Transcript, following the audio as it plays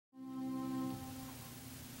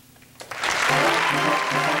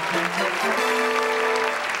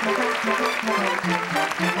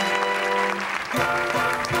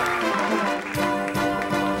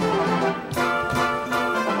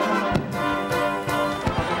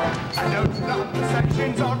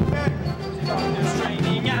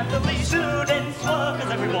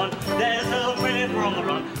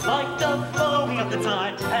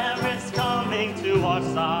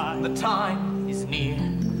The time is near,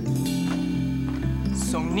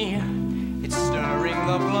 so near, it's stirring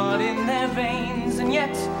the blood in their veins, and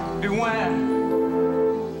yet, beware,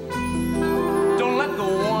 don't let the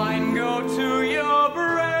wine go to your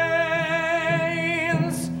brains.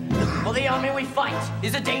 For the army we fight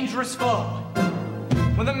is a dangerous foe,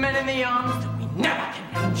 with the men in the arms that we never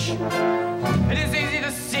can match. It is easy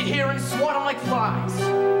to sit here and swat them like flies,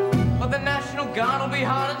 but the National Guard will be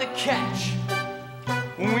harder to catch.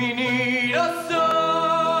 We need a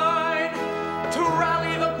sign to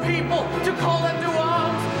rally the people, to call them to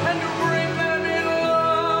arms, and to bring them in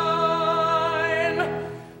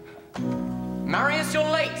line. Marius, you're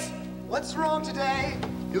late. What's wrong today?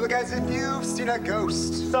 You look as if you've seen a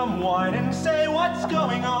ghost. Some wine and say what's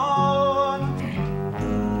going on.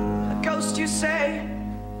 A ghost, you say?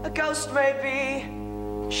 A ghost maybe.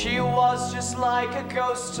 She was just like a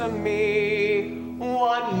ghost to me.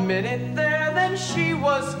 1 minute there, then she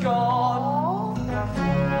was gone.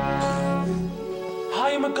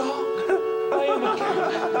 I am a god. I am a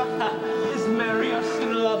god. Is Marius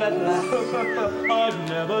in love at last? I've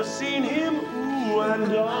never seen him ooh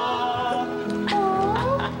and ah.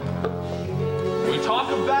 We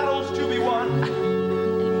talk of battles to be won.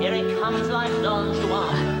 And here it comes like Don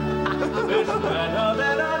Juan. It's better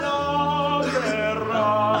than an opera.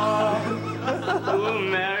 Ooh,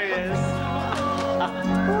 Marius.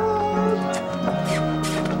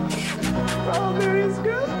 Oh, Marius'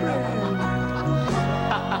 girlfriend.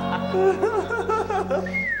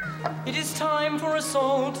 It is time for us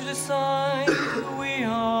all to decide who we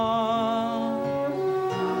are.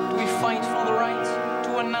 Do we fight for the right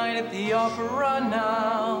to a night at the opera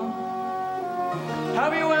now?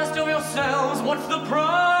 Have you asked of yourselves what's the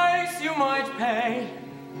price you might pay?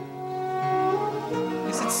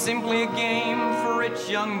 Is it simply a game for rich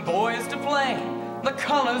young boys to play? The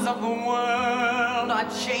colors of the world are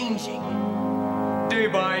changing day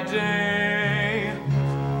by day.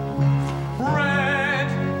 Red,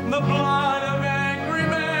 the blood of angry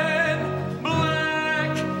men.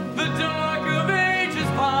 Black, the dark of ages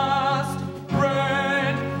past.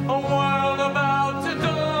 Red, a world about to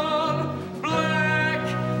dawn. Black,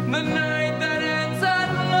 the night that ends at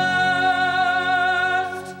last.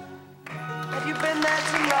 Have you been there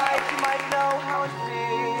tonight? You might know how it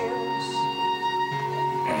feels.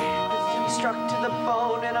 Struck to the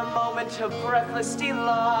bone in a moment of breathless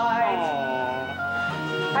delight.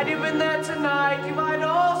 Had you been there tonight, you might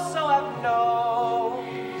also have known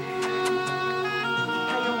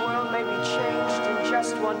how your world may be changed in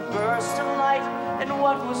just one burst of light, and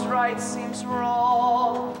what was right seems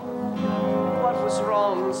wrong, and what was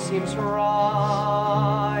wrong seems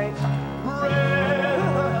right. Red,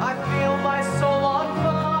 I feel my soul on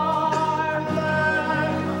fire.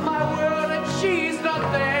 My world and she's not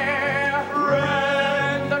there.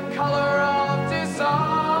 Red, the color of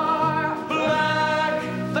desire. Black,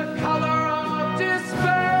 the color of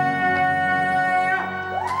despair.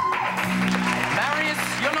 Marius,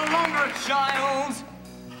 you're no longer a child.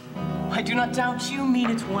 I do not doubt you mean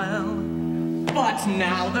it well. But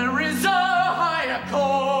now there is a higher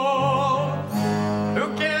call.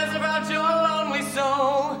 Who cares about your lonely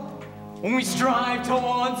soul? When we strive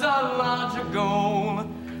towards a larger goal,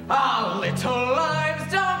 our little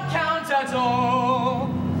lives don't count at all.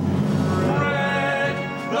 Red,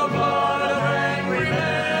 the blood of angry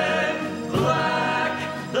men. Black,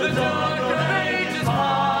 the dark of ages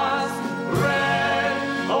past. Red,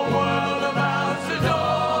 a world about to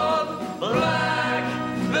dawn. Black,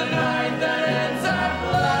 the night that ends at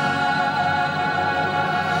last.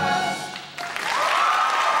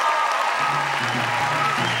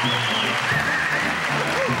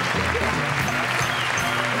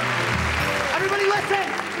 Everybody listen!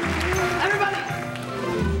 Everybody!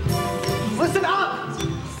 Listen up!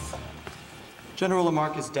 General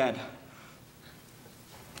Lamarck is dead.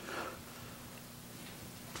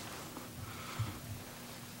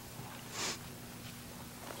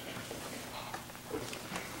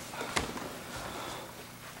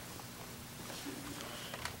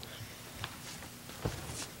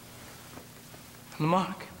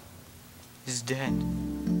 Lamarck is dead.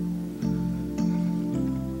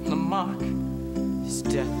 Lamarck, his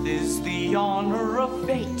death is the honor of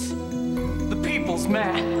fate, the people's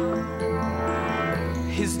man.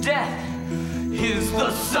 His death is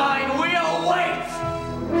the sign we await.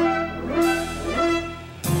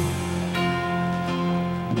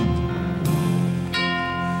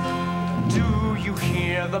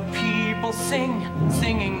 the people sing,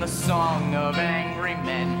 singing the song of angry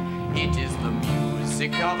men. It is the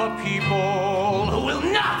music of a people who will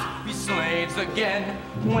not be slaves again.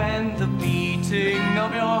 When the beating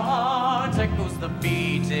of your heart echoes the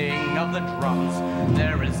beating of the drums,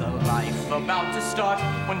 there is a life about to start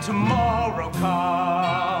when tomorrow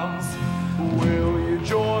comes. Will you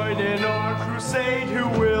join in our crusade? Who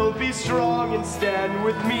will be strong and stand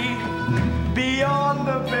with me? Beyond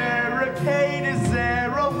the barricade, is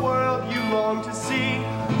there a world you long to see?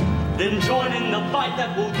 Then join in the fight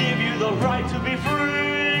that will give you the right to be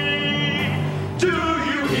free. Do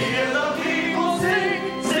you hear the people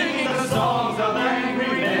sing, singing the songs of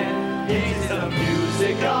angry men? It is the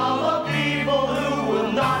music of a people who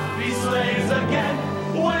will not be slaves again.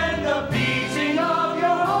 When the beating of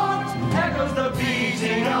your heart echoes the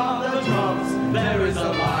beating of the drums, there is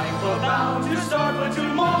a life about to start when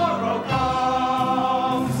tomorrow comes.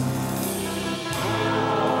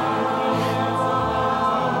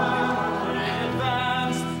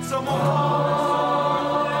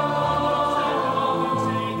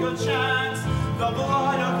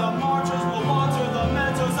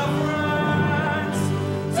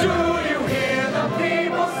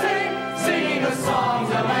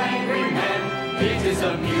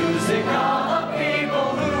 The music of a people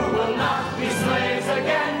who will not be slaves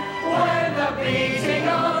again. When the beating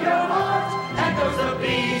of your heart echoes the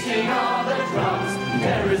beating of the drums,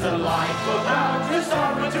 there is a life about to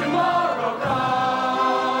start when tomorrow comes.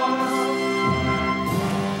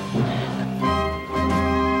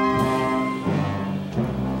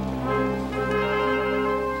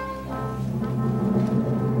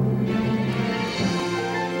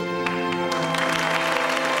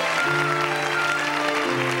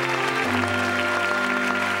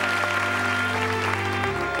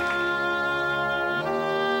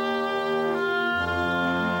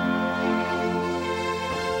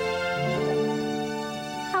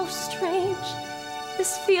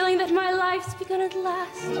 This feeling that my life's begun at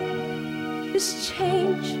last. This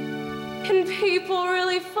change. Can people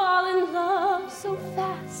really fall in love so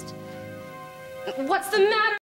fast? What's the matter?